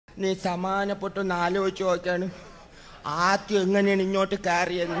നീ സമാനപ്പെട്ടൊന്ന് ആലോചിച്ച് നോക്കാണ്. ആദ്യം എങ്ങനെയാണ് ഇങ്ങോട്ട്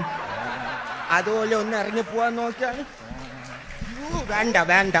കയറിയത്, അതുപോലെ ഒന്ന് ഇറങ്ങി പോവാൻ നോക്കിയാണ്. വേണ്ട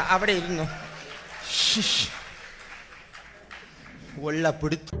വേണ്ട, അവിടെ ഇരുന്നു. ഉള്ള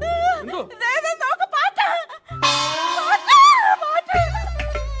പിടിച്ചു.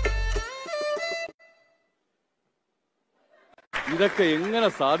 ഇതൊക്കെ എങ്ങനെ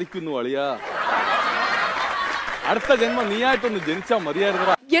സാധിക്കുന്നു അളിയാ? അടുത്ത ജന്മം നീയായിട്ടൊന്ന് ജനിച്ചാ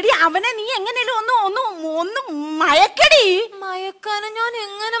മതിയായിരുന്നു. എടി അവനെ നീ എങ്ങനെയും ഒന്ന് മയക്കടി. മയക്കാനും ഞാൻ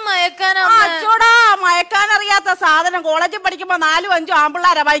എങ്ങനെ മയക്കാനാ? മയക്കാനറിയാത്ത സാധനം. കോളേജിൽ പഠിക്കുമ്പോ 4-5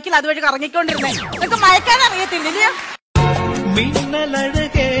 ആമ്പിള്ളാരാ ബൈക്കിൽ അതുവഴി കറങ്ങിക്കൊണ്ടിരുന്നേ. നിനക്ക് മയക്കാൻ അറിയത്തില്ലേ?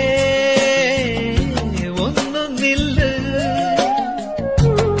 മിന്നലഴകേ ഒന്നു നില്ല്,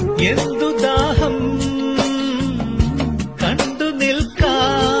 എന്തു ദാഹം കണ്ടു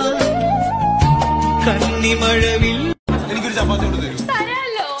നിൽക്കാൻ കന്നിമഴവിൽ. എനിക്കൊരു ചപ്പാത്തി കൊണ്ട് തരൂ.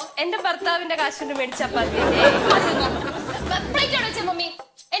 തരാല്ലോ, എന്റെ ഭർത്താവിന്റെ കാശുകൊണ്ട് മേടിച്ച ചപ്പാത്തി. മമ്മി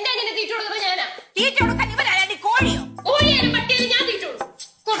എന്റെ അനിയനെ തീറ്റ കൊടുത്തപ്പോ ഞാനാ തീറ്റ കൊടുക്കാൻ ഇവരാ കോഴിയോ? കോഴിയാലും പട്ടിയാലും ഞാൻ തീറ്റ കൊടുക്കും.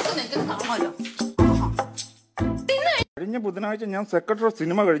 കഴിഞ്ഞ ബുധനാഴ്ച ഞാൻ സെക്രട്ടറി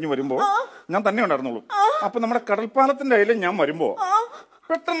സിനിമ കഴിഞ്ഞ് വരുമ്പോ ഞാൻ തന്നെ ഉണ്ടായിരുന്നുള്ളൂ. അപ്പൊ നമ്മുടെ കടൽപ്പാലത്തിന്റെ അതിൽ ഞാൻ വരുമ്പോ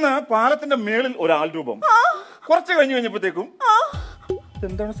പെട്ടെന്ന് പാലത്തിന്റെ മേളിൽ ഒരാൾ രൂപം. കുറച്ച് കഴിഞ്ഞപ്പോഴത്തേക്കും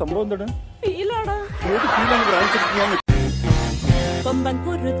എന്താണ് സംഭവം? എന്താണ്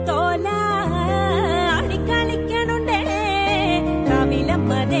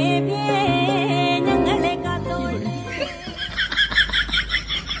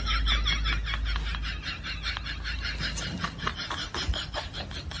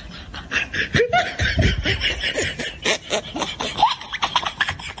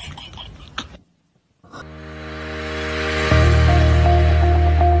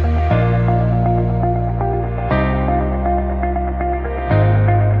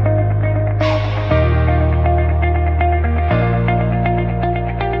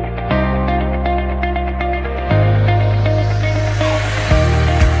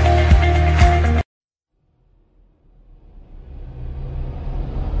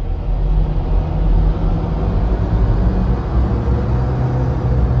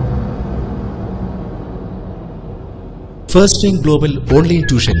first time global online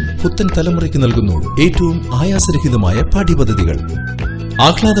tuition പുത്തൻ തലമുറയ്ക്ക് നൽകുന്നു ഏറ്റവും ആയാസരഹിതമായ പാഠ്യപദ്ധതികൾ.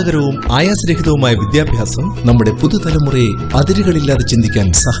 ആഹ്ലാദകരവും ആയാസരഹിതവുമായ വിദ്യാഭ്യാസം നമ്മുടെ പുതുതലമുറയെ അതിരുകളില്ലാതെ ചിന്തിക്കാൻ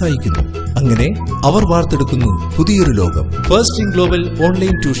സഹായിക്കുന്നു. അങ്ങനെ അവർ വാർത്തെടുക്കുന്നു പുതിയൊരു ലോകം. First time global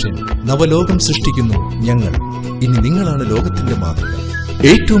online tuition നവലോകം സൃഷ്ടിക്കുന്നു ഞങ്ങൾ. ഇനി നിങ്ങളാണ് ലോകത്തിന്റെ മാതൃക.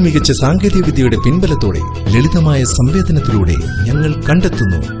 ഏറ്റവും മികച്ച സാങ്കേതിക വിദ്യയുടെ പിൻബലത്തോടെ ലളിതമായ സംവേദനത്തിലൂടെ ഞങ്ങൾ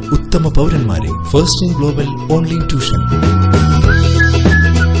കണ്ടെത്തുന്നു ഉത്തമ പൗരന്മാരെ. First time global online tuition.